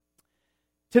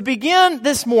To begin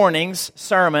this morning's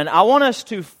sermon, I want us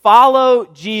to follow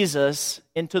Jesus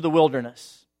into the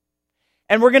wilderness.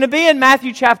 And we're going to be in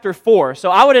Matthew chapter 4.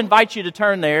 So I would invite you to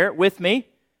turn there with me.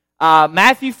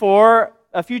 Matthew 4,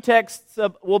 a few texts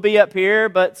will be up here,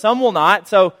 but some will not.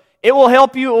 So it will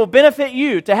help you, it will benefit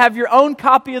you to have your own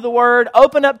copy of the Word.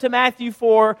 Open up to Matthew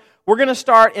 4. We're going to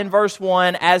start in verse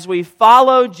 1 as we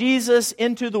follow Jesus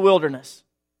into the wilderness.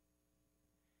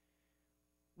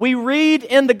 We read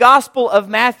in the Gospel of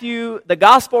Matthew, the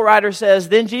Gospel writer says,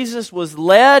 "Then Jesus was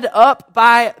led up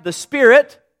by the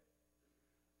Spirit."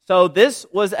 So this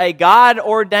was a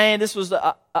God-ordained, this was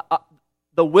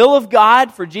the will of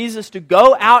God for Jesus to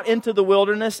go out into the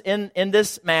wilderness in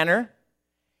this manner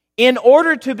in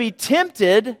order to be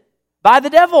tempted by the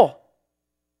devil.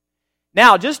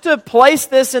 Now, just to place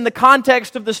this in the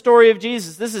context of the story of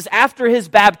Jesus, this is after his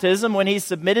baptism, when he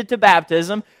submitted to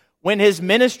baptism, when his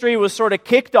ministry was sort of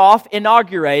kicked off,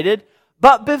 inaugurated.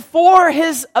 But before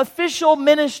his official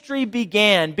ministry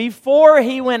began, before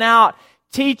he went out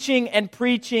teaching and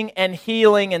preaching and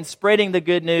healing and spreading the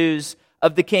good news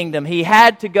of the kingdom, he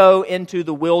had to go into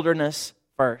the wilderness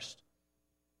first.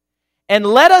 And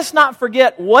let us not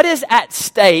forget what is at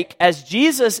stake as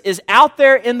Jesus is out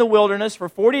there in the wilderness for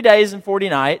 40 days and 40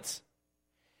 nights,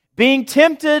 being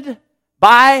tempted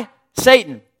by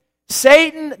Satan.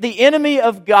 Satan, the enemy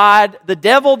of God, the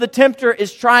devil, the tempter,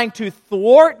 is trying to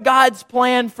thwart God's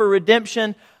plan for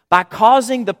redemption by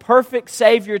causing the perfect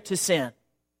Savior to sin.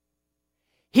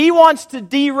 He wants to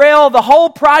derail the whole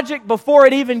project before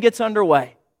it even gets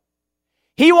underway.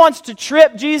 He wants to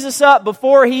trip Jesus up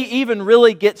before he even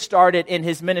really gets started in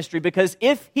his ministry, because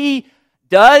if he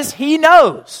does, he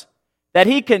knows that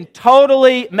he can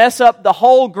totally mess up the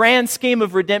whole grand scheme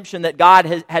of redemption that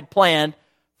God had planned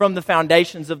from the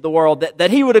foundations of the world, that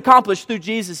he would accomplish through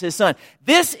Jesus, his Son.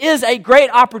 This is a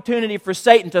great opportunity for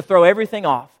Satan to throw everything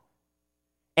off.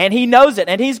 And he knows it,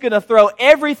 and he's going to throw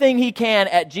everything he can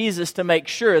at Jesus to make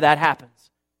sure that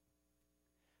happens.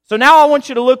 So now I want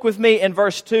you to look with me in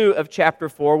verse 2 of chapter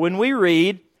 4. When we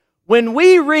read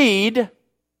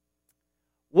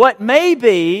what may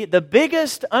be the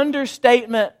biggest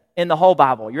understatement in the whole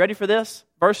Bible. You ready for this?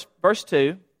 Verse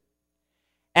 2.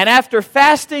 "And after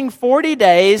fasting 40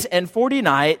 days and 40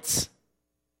 nights,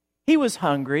 he was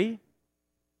hungry."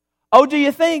 Oh, do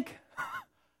you think?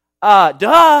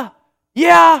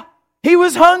 Yeah, he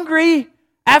was hungry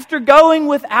after going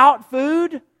without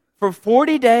food for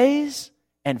 40 days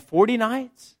and 40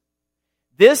 nights.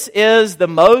 This is the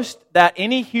most that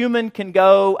any human can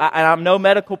go. I'm no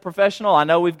medical professional. I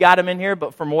know we've got them in here,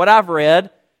 but from what I've read,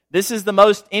 this is the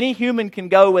most any human can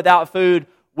go without food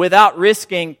without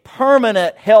risking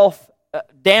permanent health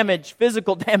damage,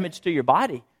 physical damage to your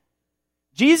body.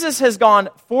 Jesus has gone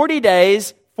 40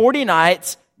 days, 40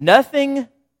 nights, nothing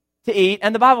to eat,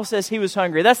 and the Bible says he was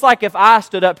hungry. That's like if I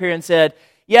stood up here and said,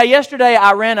 "Yeah, yesterday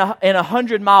I ran in a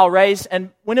 100-mile race,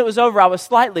 and when it was over, I was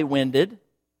slightly winded,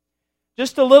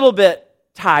 just a little bit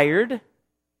tired."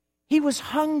 He was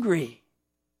hungry.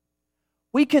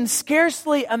 We can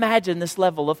scarcely imagine this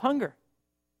level of hunger.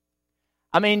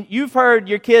 I mean, you've heard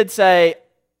your kids say,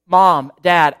 "Mom,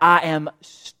 Dad, I am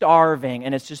starving,"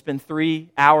 and it's just been 3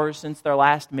 hours since their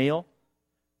last meal.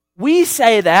 We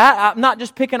say that. I'm not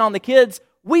just picking on the kids.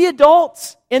 We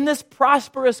adults in this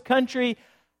prosperous country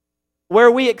where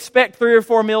we expect 3 or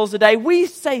 4 meals a day, we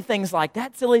say things like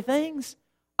that, silly things.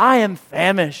 "I am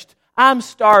famished. I'm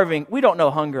starving." We don't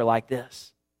know hunger like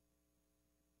this.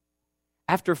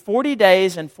 After 40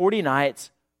 days and 40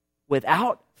 nights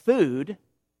without food,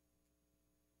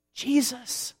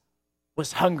 Jesus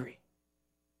was hungry.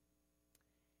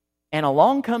 And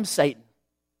along comes Satan.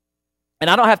 And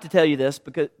I don't have to tell you this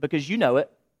because you know it.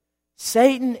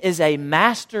 Satan is a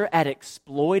master at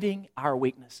exploiting our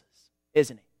weaknesses,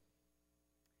 isn't he?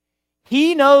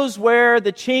 He knows where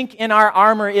the chink in our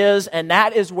armor is, and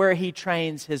that is where he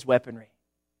trains his weaponry.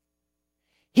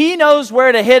 He knows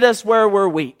where to hit us where we're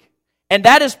weak. And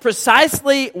that is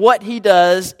precisely what he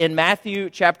does in Matthew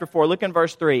chapter 4. Look in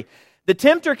verse 3. "The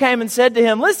tempter came and said to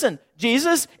him, 'Listen,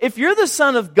 Jesus, if you're the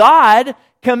Son of God,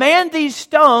 command these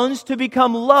stones to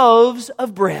become loaves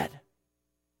of bread.'"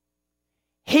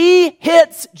 He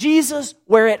hits Jesus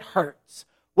where it hurts,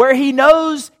 where he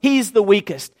knows he's the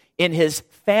weakest, in his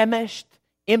famished,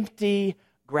 empty,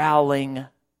 growling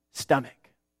stomach.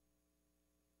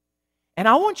 And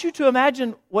I want you to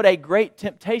imagine what a great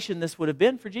temptation this would have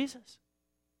been for Jesus.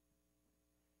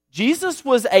 Jesus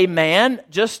was a man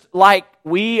just like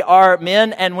we are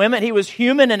men and women. He was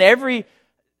human in every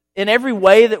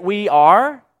way that we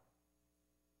are.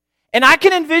 And I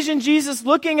can envision Jesus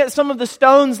looking at some of the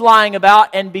stones lying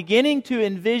about and beginning to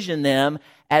envision them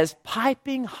as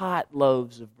piping hot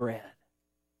loaves of bread.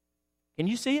 Can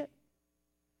you see it?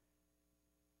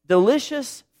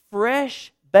 Delicious,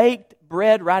 fresh, baked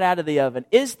bread right out of the oven.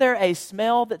 Is there a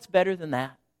smell that's better than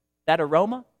that? That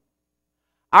aroma?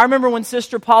 I remember when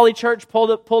Sister Polly Church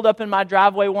pulled up in my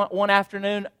driveway one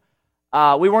afternoon.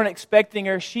 We weren't expecting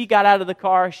her. She got out of the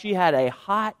car. She had a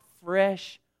hot,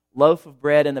 fresh loaf of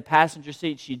bread in the passenger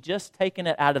seat. She'd just taken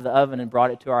it out of the oven and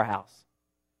brought it to our house.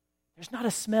 There's not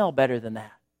a smell better than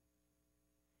that.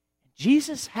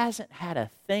 Jesus hasn't had a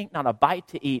thing, not a bite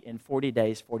to eat in 40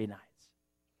 days, 40 nights.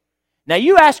 Now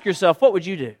you ask yourself, what would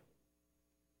you do?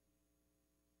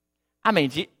 I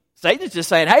mean, Satan's just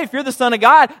saying, hey, if you're the Son of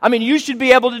God, you should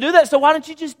be able to do that. So why don't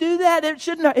you just do that?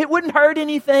 It wouldn't hurt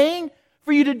anything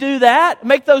for you to do that.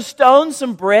 Make those stones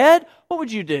some bread. What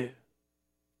would you do?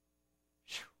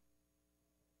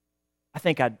 I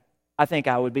think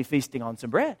I would be feasting on some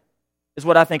bread, is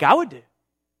what I think I would do.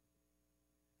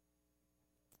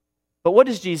 But what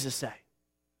does Jesus say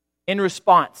in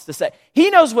response to Satan? He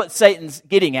knows what Satan's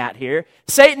getting at here.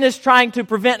 Satan is trying to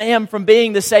prevent him from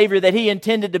being the Savior that he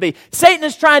intended to be. Satan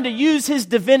is trying to use his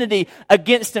divinity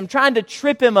against him, trying to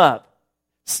trip him up.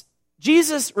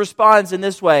 Jesus responds in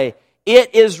this way,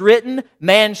 "It is written,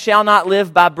 man shall not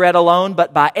live by bread alone,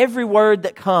 but by every word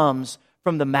that comes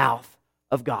from the mouth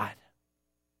of God."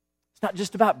 It's not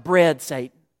just about bread,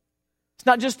 Satan. It's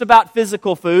not just about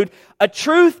physical food. A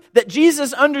truth that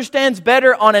Jesus understands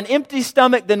better on an empty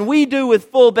stomach than we do with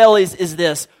full bellies is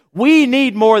this: we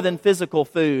need more than physical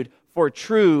food for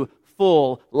true,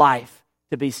 full life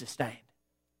to be sustained.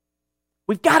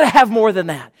 We've got to have more than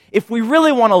that if we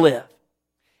really want to live.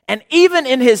 And even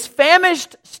in his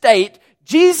famished state,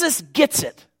 Jesus gets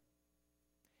it.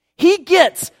 He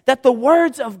gets that the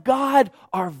words of God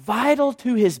are vital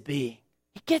to his being.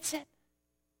 He gets it.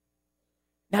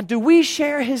 Now, do we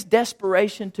share his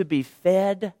desperation to be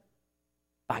fed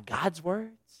by God's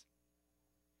words?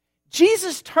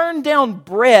 Jesus turned down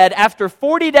bread after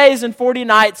 40 days and 40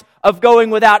 nights of going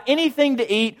without anything to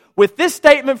eat with this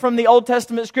statement from the Old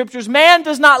Testament Scriptures: man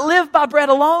does not live by bread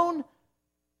alone.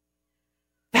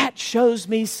 That shows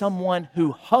me someone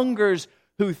who hungers,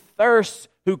 who thirsts,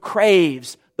 who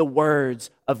craves the words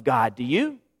of God. Do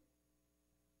you?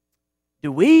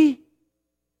 Do we?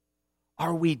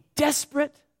 Are we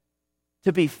desperate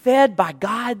to be fed by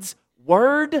God's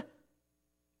Word?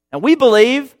 And we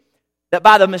believe that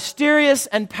by the mysterious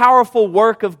and powerful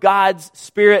work of God's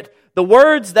Spirit, the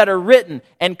words that are written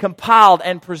and compiled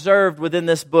and preserved within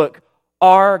this book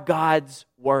are God's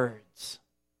words.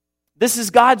 This is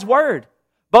God's Word.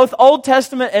 Both Old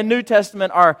Testament and New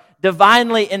Testament are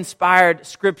divinely inspired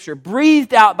Scripture,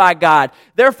 breathed out by God,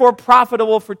 therefore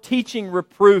profitable for teaching,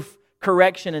 reproof,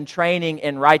 correction, and training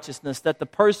in righteousness, that the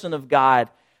person of God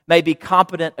may be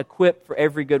competent, equipped for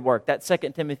every good work. That's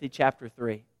 2 Timothy chapter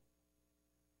 3.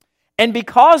 And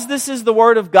because this is the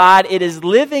Word of God, it is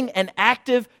living and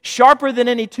active, sharper than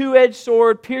any two-edged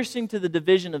sword, piercing to the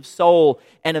division of soul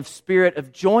and of spirit,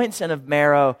 of joints and of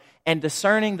marrow, and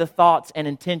discerning the thoughts and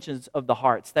intentions of the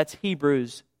hearts. That's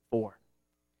Hebrews 4.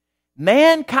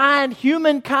 Mankind,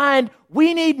 humankind,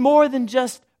 we need more than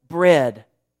just bread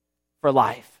for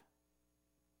life.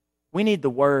 We need the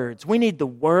words. We need the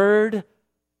Word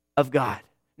of God.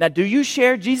 Now, do you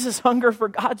share Jesus' hunger for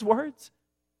God's words?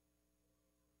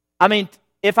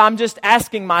 If I'm just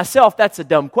asking myself, that's a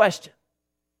dumb question.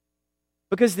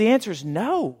 Because the answer is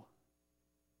no.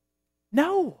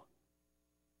 No.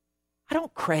 I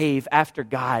don't crave after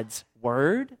God's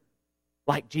Word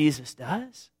like Jesus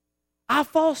does. I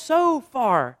fall so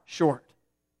far short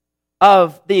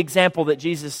of the example that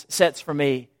Jesus sets for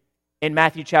me in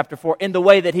Matthew chapter 4, in the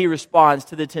way that he responds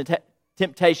to the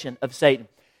temptation of Satan.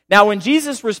 Now, when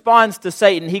Jesus responds to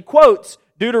Satan, he quotes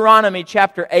Deuteronomy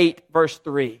chapter 8, verse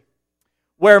 3,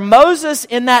 where Moses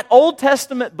in that Old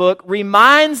Testament book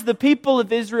reminds the people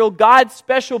of Israel, God's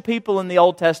special people in the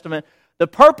Old Testament, the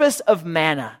purpose of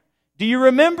manna. Do you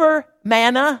remember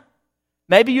manna?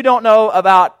 Maybe you don't know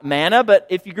about manna, but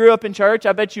if you grew up in church,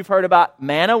 I bet you've heard about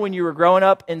manna when you were growing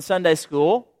up in Sunday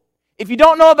school. If you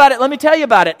don't know about it, let me tell you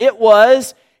about it. It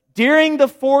was during the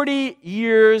 40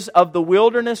 years of the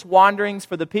wilderness wanderings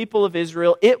for the people of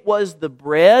Israel. It was the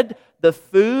bread, the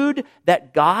food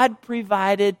that God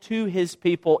provided to his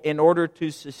people in order to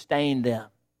sustain them.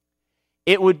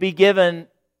 It would be given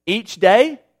each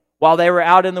day while they were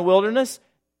out in the wilderness,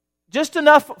 just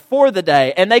enough for the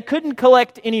day, and they couldn't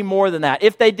collect any more than that.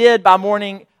 If they did, by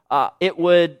morning, it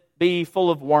would be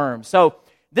full of worms. So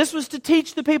this was to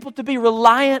teach the people to be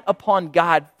reliant upon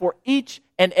God for each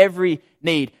and every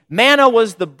need. Manna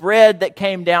was the bread that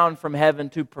came down from heaven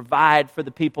to provide for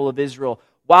the people of Israel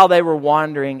while they were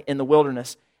wandering in the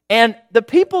wilderness. And the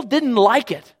people didn't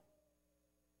like it.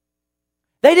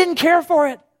 They didn't care for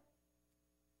it.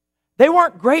 They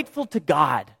weren't grateful to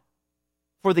God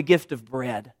for the gift of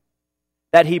bread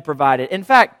that He provided. In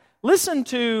fact, listen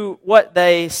to what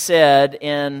they said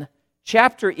in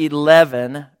chapter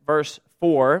 11, verse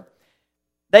 4.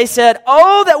 They said,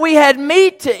 "Oh, that we had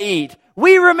meat to eat.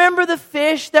 We remember the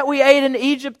fish that we ate in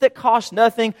Egypt that cost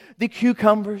nothing, the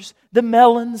cucumbers, the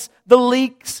melons, the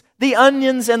leeks, the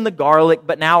onions, and the garlic.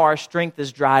 But now our strength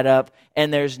is dried up,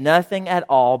 and there's nothing at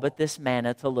all but this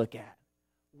manna to look at."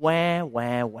 Wah,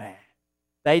 wah, wah.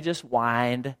 They just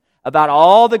whined about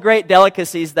all the great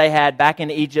delicacies they had back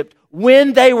in Egypt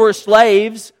when they were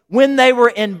slaves, when they were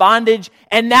in bondage,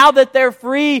 and now that they're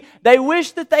free, they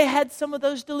wish that they had some of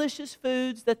those delicious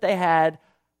foods that they had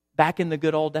back in the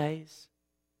good old days.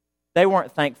 They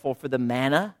weren't thankful for the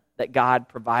manna that God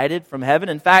provided from heaven.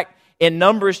 In fact, in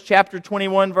Numbers chapter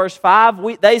 21, verse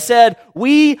 5, they said,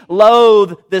 "We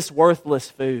loathe this worthless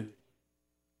food."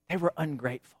 They were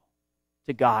ungrateful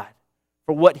to God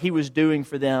for what He was doing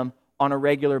for them on a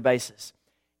regular basis.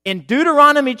 In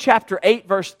Deuteronomy chapter 8,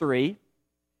 verse 3,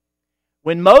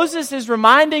 when Moses is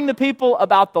reminding the people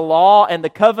about the law and the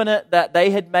covenant that they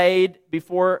had made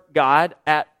before God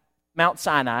at Mount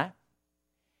Sinai,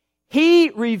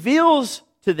 he reveals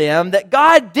to them that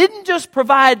God didn't just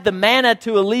provide the manna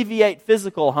to alleviate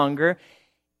physical hunger,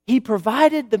 He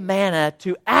provided the manna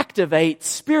to activate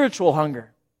spiritual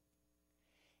hunger.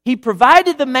 He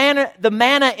provided the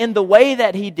manna in the way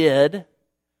that He did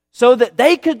so that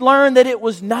they could learn that it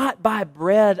was not by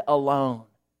bread alone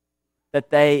that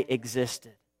they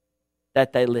existed,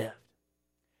 that they lived.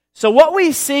 So what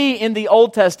we see in the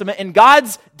Old Testament, in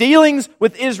God's dealings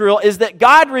with Israel, is that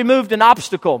God removed an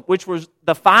obstacle, which was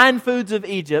the fine foods of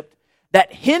Egypt,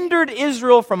 that hindered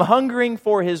Israel from hungering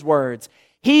for His words.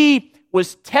 He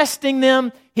was testing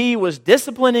them, He was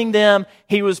disciplining them,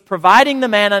 He was providing the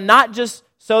manna, not just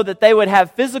so that they would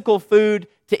have physical food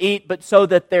to eat, but so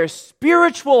that their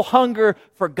spiritual hunger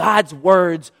for God's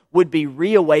words would be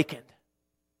reawakened.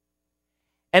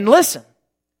 And listen,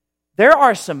 there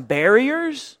are some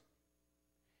barriers,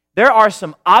 there are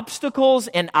some obstacles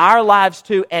in our lives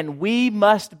too, and we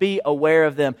must be aware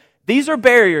of them. These are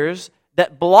barriers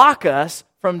that block us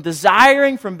from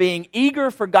desiring, from being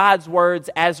eager for God's words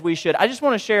as we should. I just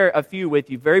want to share a few with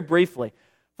you very briefly.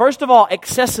 First of all,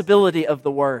 accessibility of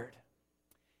the Word.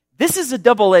 This is a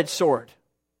double-edged sword,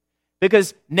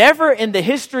 because never in the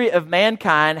history of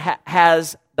mankind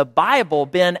has the Bible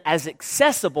been as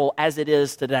accessible as it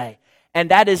is today. And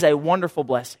that is a wonderful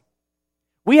blessing.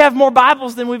 We have more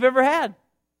Bibles than we've ever had.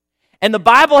 And the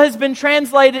Bible has been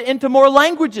translated into more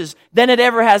languages than it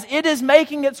ever has. It is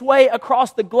making its way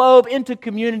across the globe into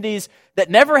communities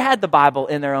that never had the Bible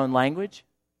in their own language.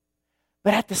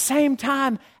 But at the same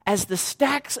time, as the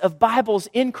stacks of Bibles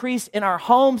increase in our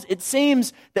homes, it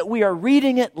seems that we are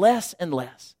reading it less and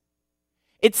less.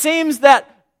 It seems that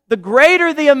the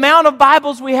greater the amount of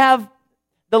Bibles we have,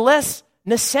 the less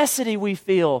necessity we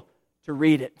feel to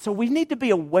read it. So we need to be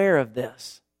aware of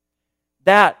this,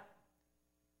 that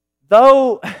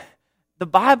though the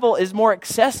Bible is more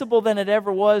accessible than it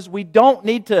ever was, we don't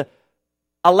need to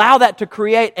allow that to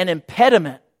create an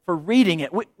impediment for reading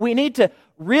it. We need to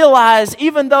realize,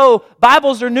 even though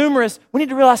Bibles are numerous, we need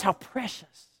to realize how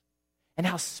precious and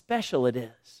how special it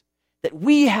is that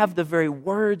we have the very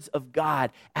words of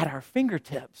God at our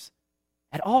fingertips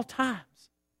at all times.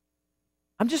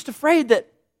 I'm just afraid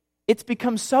that it's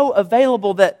become so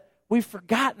available that we've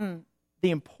forgotten the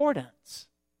importance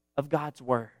of God's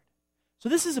Word. So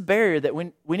this is a barrier that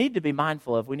we need to be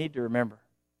mindful of, we need to remember.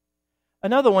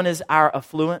 Another one is our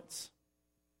affluence.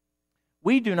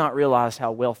 We do not realize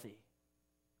how wealthy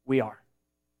we are.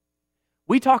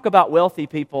 We talk about wealthy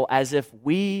people as if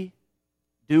we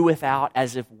do without,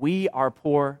 as if we are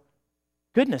poor.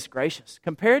 Goodness gracious,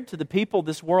 compared to the people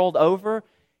this world over,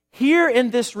 here in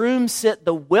this room sit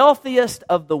the wealthiest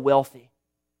of the wealthy.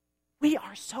 We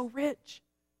are so rich.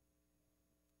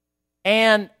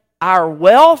 And our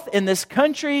wealth in this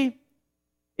country,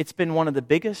 it's been one of the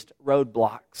biggest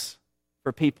roadblocks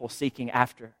for people seeking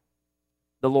after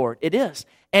the Lord. It is.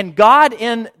 And God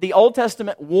in the Old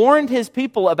Testament warned His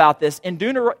people about this. In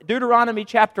Deuteronomy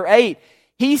chapter 8,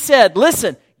 He said,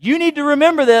 listen, you need to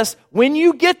remember this. When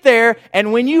you get there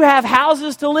and when you have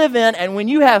houses to live in and when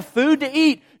you have food to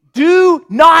eat, do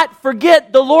not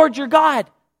forget the Lord your God.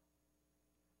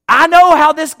 I know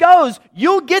how this goes.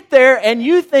 You'll get there and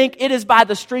you think it is by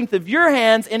the strength of your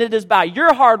hands and it is by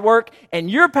your hard work and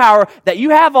your power that you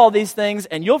have all these things,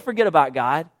 and you'll forget about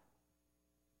God.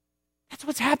 That's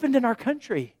what's happened in our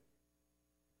country.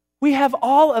 We have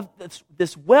all of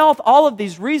this wealth, all of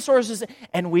these resources,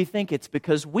 and we think it's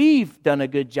because we've done a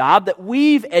good job, that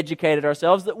we've educated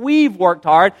ourselves, that we've worked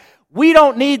hard. We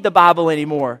don't need the Bible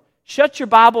anymore. Shut your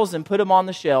Bibles and put them on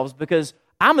the shelves, because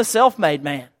I'm a self-made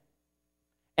man.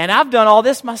 And I've done all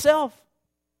this myself.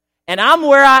 And I'm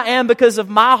where I am because of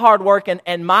my hard work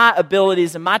and my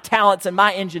abilities and my talents and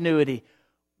my ingenuity.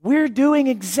 We're doing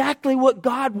exactly what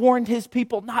God warned His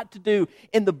people not to do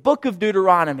in the book of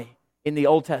Deuteronomy in the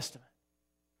Old Testament.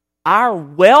 Our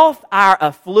wealth, our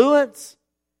affluence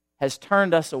has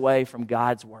turned us away from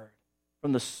God's Word,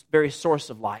 from the very source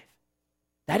of life.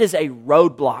 That is a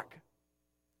roadblock.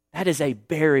 That is a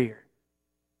barrier.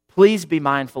 Please be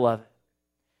mindful of it.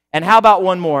 And how about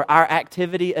one more? Our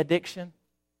activity addiction.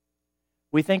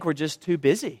 We think we're just too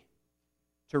busy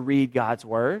to read God's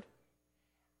Word.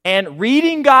 And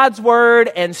reading God's Word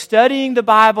and studying the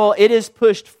Bible, it is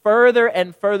pushed further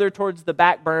and further towards the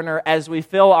back burner as we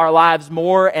fill our lives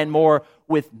more and more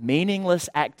with meaningless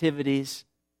activities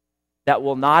that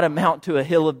will not amount to a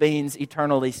hill of beans,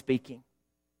 eternally speaking.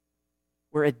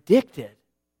 We're addicted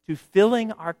to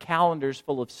filling our calendars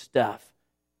full of stuff.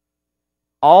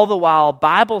 All the while,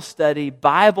 Bible study,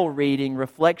 Bible reading,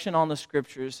 reflection on the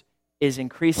Scriptures is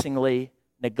increasingly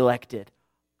neglected.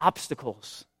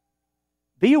 Obstacles.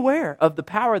 Be aware of the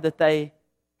power that they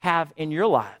have in your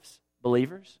lives,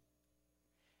 believers.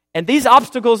 And these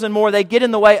obstacles and more, they get in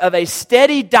the way of a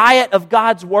steady diet of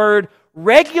God's Word,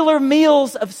 regular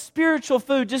meals of spiritual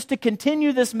food, just to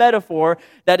continue this metaphor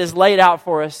that is laid out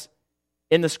for us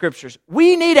in the Scriptures.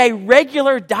 We need a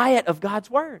regular diet of God's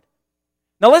Word.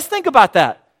 Now let's think about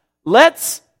that.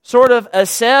 Let's sort of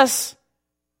assess.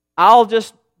 I'll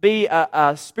just be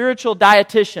a spiritual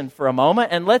dietitian for a moment,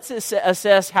 and let's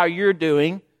assess how you're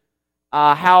doing,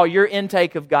 how your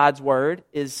intake of God's Word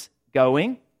is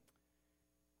going.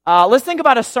 Let's think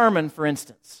about a sermon, for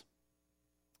instance.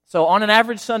 So on an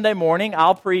average Sunday morning,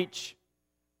 I'll preach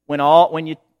when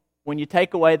you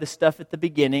take away the stuff at the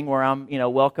beginning where I'm,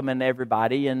 welcoming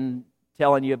everybody and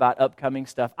telling you about upcoming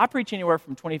stuff. I preach anywhere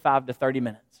from 25 to 30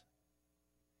 minutes.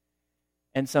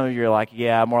 And some of you are like,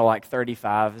 yeah, more like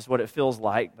 35 is what it feels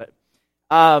like. But,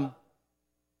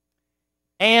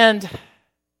 and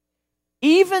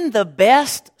even the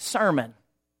best sermon,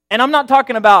 and I'm not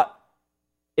talking about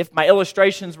if my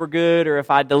illustrations were good or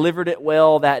if I delivered it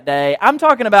well that day. I'm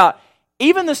talking about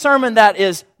even the sermon that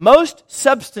is most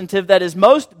substantive, that is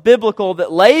most biblical, that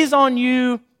lays on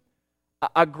you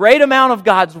a great amount of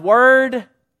God's Word.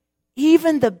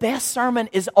 Even the best sermon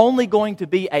is only going to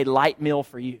be a light meal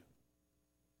for you.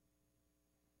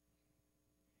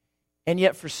 And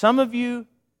yet for some of you,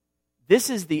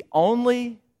 this is the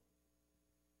only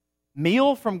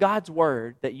meal from God's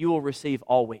Word that you will receive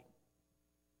all week.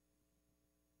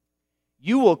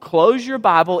 You will close your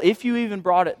Bible, if you even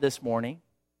brought it this morning,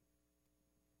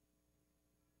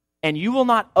 and you will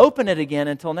not open it again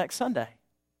until next Sunday.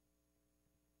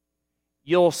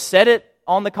 You'll set it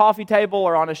on the coffee table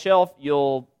or on a shelf.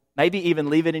 You'll maybe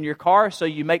even leave it in your car so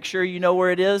you make sure you know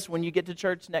where it is when you get to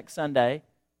church next Sunday.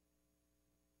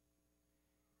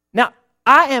 Now,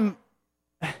 I am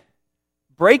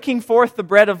breaking forth the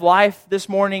bread of life this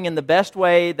morning in the best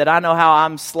way that I know how.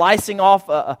 I'm slicing off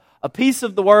a piece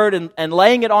of the Word and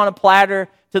laying it on a platter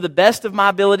to the best of my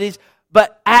abilities.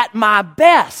 But at my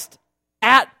best,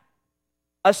 at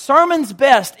a sermon's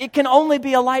best, it can only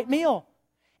be a light meal.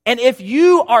 And if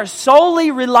you are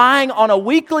solely relying on a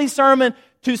weekly sermon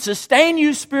to sustain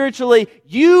you spiritually,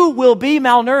 you will be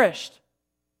malnourished,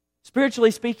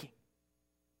 spiritually speaking.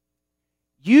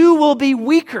 You will be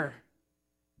weaker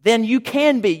than you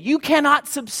can be. You cannot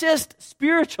subsist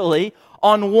spiritually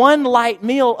on one light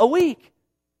meal a week.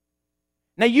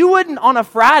 Now, you wouldn't on a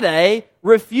Friday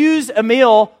refuse a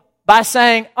meal by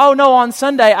saying, oh no, on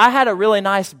Sunday I had a really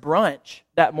nice brunch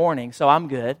that morning, so I'm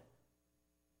good.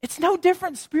 It's no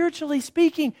different spiritually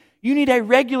speaking. You need a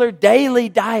regular daily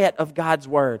diet of God's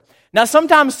Word. Now,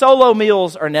 sometimes solo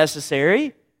meals are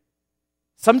necessary.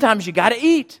 Sometimes you got to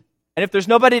eat. And if there's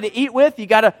nobody to eat with, you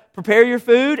got to prepare your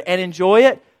food and enjoy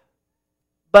it.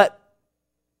 But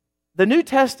the New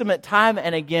Testament time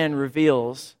and again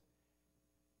reveals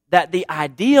that the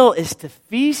ideal is to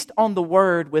feast on the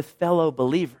Word with fellow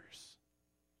believers.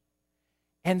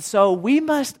 And so we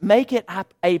must make it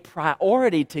a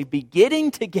priority to be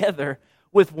getting together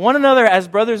with one another as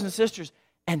brothers and sisters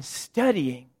and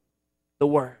studying the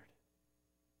Word.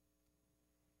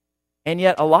 And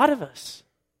yet a lot of us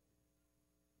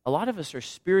are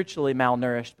spiritually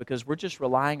malnourished because we're just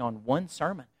relying on one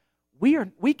sermon.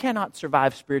 We cannot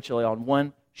survive spiritually on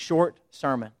one short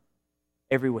sermon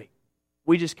every week.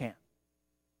 We just can't.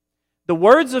 The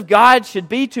words of God should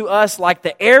be to us like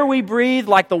the air we breathe,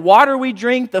 like the water we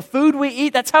drink, the food we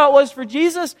eat. That's how it was for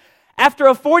Jesus. After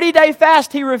a 40-day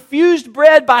fast, He refused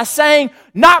bread by saying,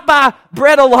 "Not by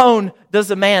bread alone does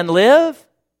a man live."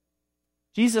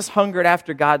 Jesus hungered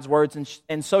after God's words,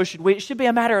 and so should we. It should be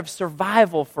a matter of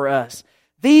survival for us.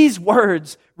 These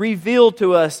words reveal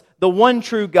to us the one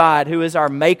true God who is our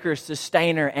Maker,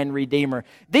 Sustainer, and Redeemer.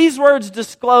 These words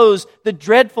disclose the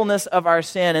dreadfulness of our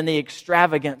sin and the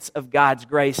extravagance of God's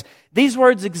grace. These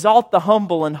words exalt the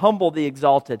humble and humble the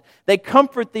exalted. They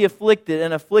comfort the afflicted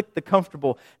and afflict the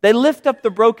comfortable. They lift up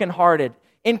the brokenhearted,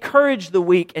 encourage the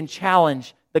weak, and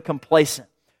challenge the complacent.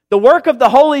 The work of the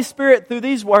Holy Spirit through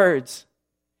these words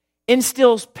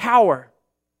instills power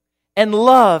and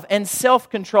love and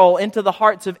self-control into the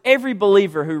hearts of every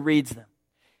believer who reads them.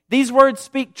 These words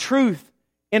speak truth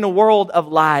in a world of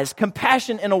lies,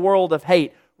 compassion in a world of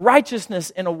hate, righteousness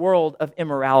in a world of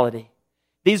immorality.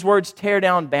 These words tear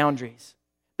down boundaries.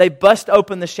 They bust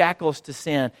open the shackles to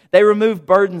sin. They remove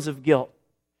burdens of guilt.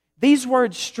 These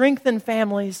words strengthen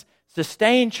families,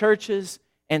 sustain churches,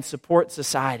 and support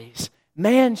societies.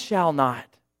 Man shall not,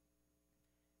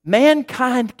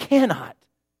 mankind cannot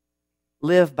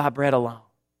live by bread alone,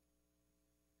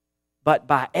 but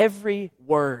by every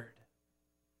word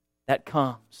that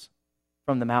comes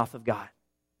from the mouth of God.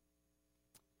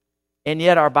 And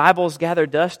yet our Bibles gather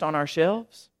dust on our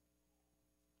shelves.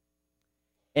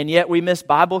 And yet we miss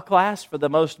Bible class for the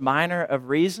most minor of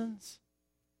reasons.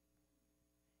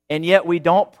 And yet we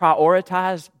don't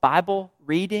prioritize Bible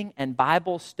reading and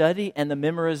Bible study and the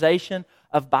memorization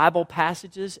of Bible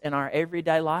passages in our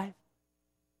everyday life.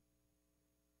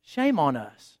 Shame on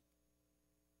us.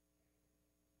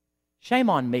 Shame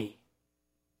on me.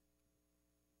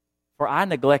 For I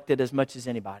neglect it as much as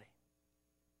anybody.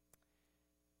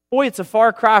 Boy, it's a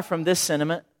far cry from this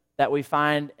sentiment that we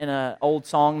find in an old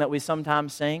song that we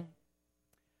sometimes sing.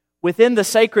 Within the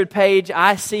sacred page,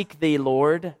 I seek Thee,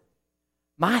 Lord.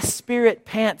 My spirit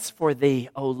pants for Thee,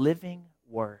 O living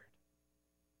Word.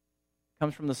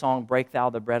 Comes from the song, Break Thou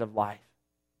the Bread of Life.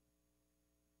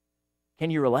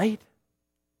 Can you relate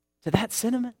to that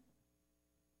sentiment?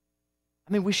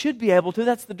 I mean, we should be able to.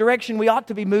 That's the direction we ought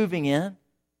to be moving in.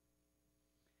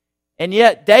 And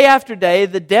yet, day after day,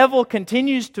 the devil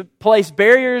continues to place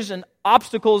barriers and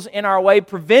obstacles in our way,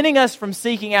 preventing us from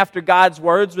seeking after God's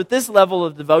words with this level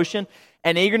of devotion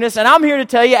and eagerness. And I'm here to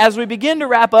tell you, as we begin to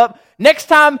wrap up, next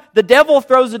time the devil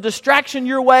throws a distraction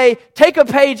your way, take a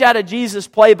page out of Jesus'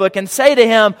 playbook and say to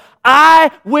him,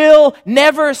 I will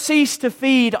never cease to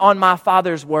feed on my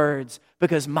Father's words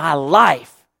because my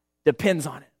life depends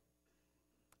on it.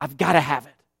 I've got to have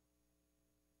it.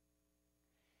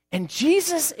 And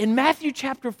Jesus in Matthew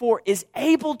chapter 4 is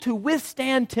able to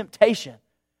withstand temptation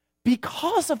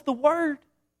because of the Word.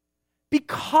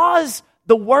 Because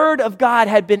the Word of God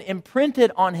had been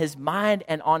imprinted on his mind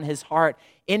and on his heart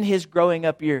in his growing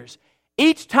up years.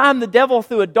 Each time the devil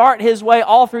threw a dart his way,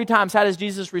 all three times, how does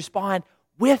Jesus respond?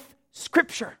 With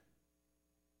Scripture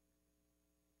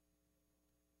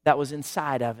that was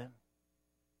inside of him.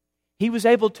 He was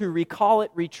able to recall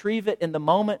it, retrieve it in the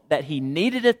moment that he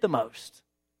needed it the most.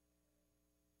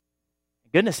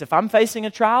 Goodness, if I'm facing a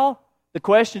trial,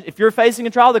 if you're facing a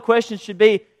trial, the question should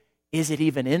be, is it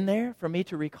even in there for me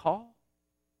to recall?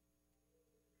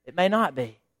 It may not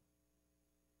be,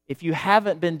 if you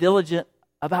haven't been diligent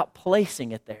about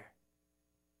placing it there.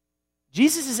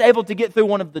 Jesus is able to get through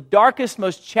one of the darkest,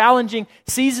 most challenging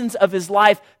seasons of his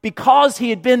life because he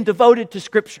had been devoted to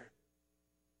Scripture.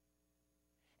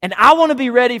 And I want to be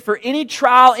ready for any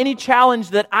trial, any challenge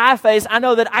that I face. I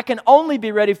know that I can only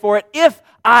be ready for it if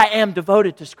I am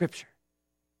devoted to Scripture.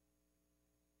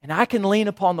 And I can lean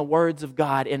upon the words of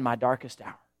God in my darkest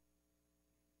hour.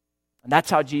 And that's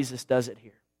how Jesus does it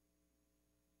here.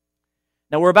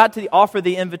 Now we're about to offer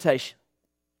the invitation.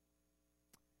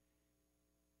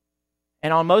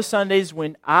 And on most Sundays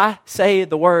when I say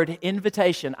the word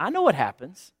invitation, I know what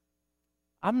happens.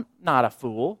 I'm not a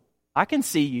fool. I can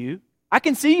see you. I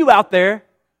can see you out there.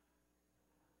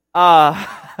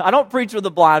 I don't preach with a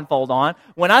blindfold on.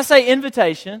 When I say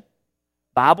invitation,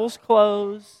 Bibles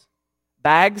close,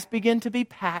 bags begin to be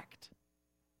packed.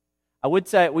 I would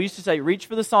say, we used to say reach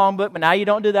for the songbook, but now you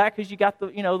don't do that because you got the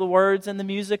words and the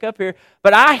music up here.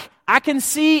 But I can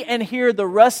see and hear the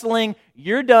rustling.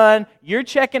 You're done. You're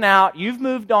checking out. You've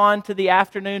moved on to the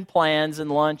afternoon plans and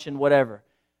lunch and whatever.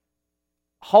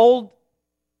 Hold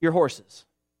your horses.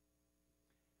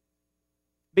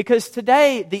 Because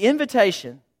today, the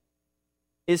invitation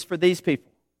is for these people.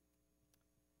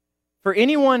 For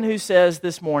anyone who says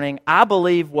this morning, I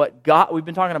believe we've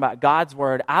been talking about God's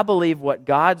Word, I believe what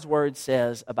God's Word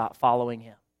says about following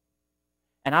Him.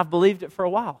 And I've believed it for a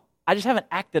while. I just haven't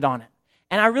acted on it.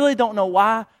 And I really don't know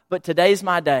why, but today's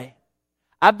my day.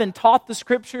 I've been taught the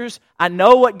Scriptures. I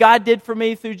know what God did for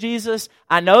me through Jesus.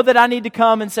 I know that I need to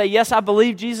come and say, yes, I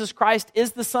believe Jesus Christ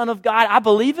is the Son of God. I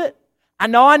believe it. I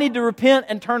know I need to repent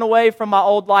and turn away from my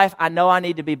old life. I know I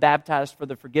need to be baptized for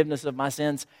the forgiveness of my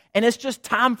sins. And it's just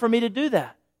time for me to do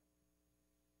that.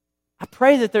 I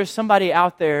pray that there's somebody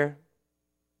out there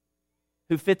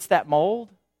who fits that mold.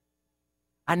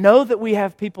 I know that we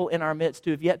have people in our midst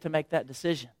who have yet to make that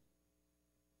decision.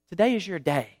 Today is your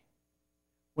day.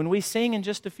 When we sing in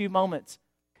just a few moments,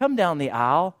 come down the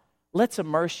aisle. Let's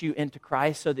immerse you into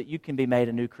Christ so that you can be made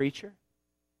a new creature,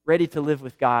 ready to live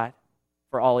with God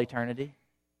for all eternity.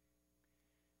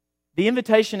 The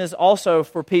invitation is also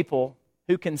for people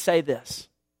who can say this.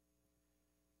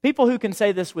 People who can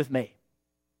say this with me.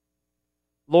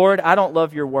 Lord, I don't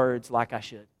love your words like I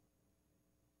should.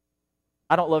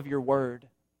 I don't love your word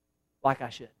like I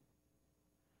should.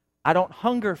 I don't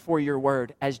hunger for your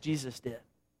word as Jesus did.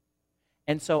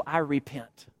 And so I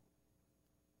repent.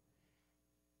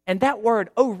 And that word,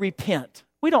 repent,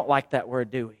 we don't like that word,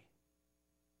 do we?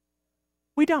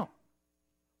 We don't.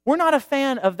 We're not a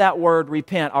fan of that word,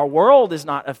 repent. Our world is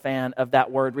not a fan of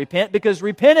that word, repent, because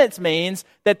repentance means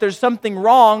that there's something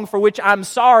wrong for which I'm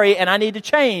sorry and I need to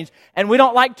change. And we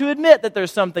don't like to admit that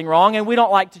there's something wrong and we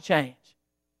don't like to change.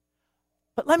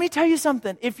 But let me tell you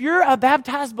something. If you're a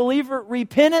baptized believer,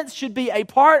 repentance should be a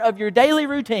part of your daily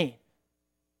routine.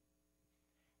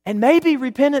 And maybe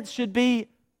repentance should be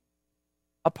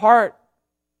a part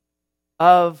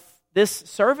of this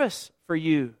service for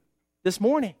you this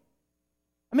morning.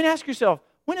 I mean, ask yourself,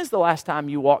 when is the last time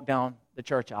you walked down the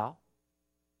church aisle?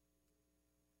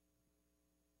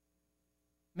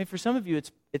 I mean, for some of you,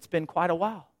 it's been quite a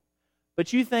while.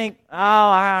 But you think,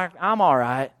 I'm all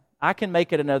right. I can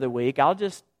make it another week. I'll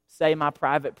just say my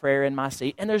private prayer in my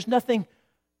seat. And there's nothing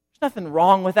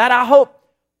wrong with that. I hope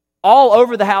all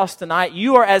over the house tonight,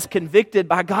 you are as convicted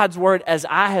by God's word as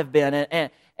I have been.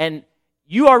 And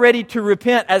you are ready to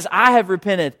repent as I have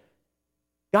repented.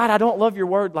 God, I don't love your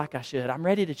word like I should. I'm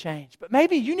ready to change. But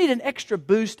maybe you need an extra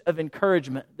boost of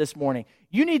encouragement this morning.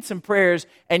 You need some prayers,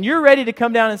 and you're ready to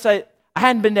come down and say, I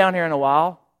hadn't been down here in a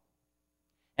while.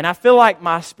 And I feel like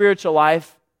my spiritual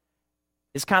life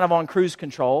is kind of on cruise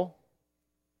control.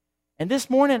 And this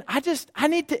morning, I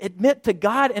need to admit to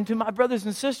God and to my brothers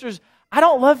and sisters, I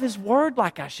don't love His word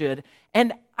like I should.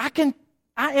 And I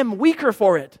am weaker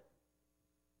for it.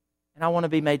 And I want to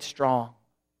be made strong.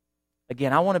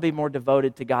 Again, I want to be more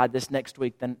devoted to God this next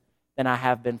week than I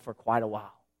have been for quite a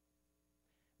while.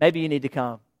 Maybe you need to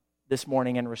come this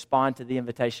morning and respond to the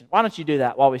invitation. Why don't you do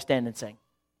that while we stand and sing?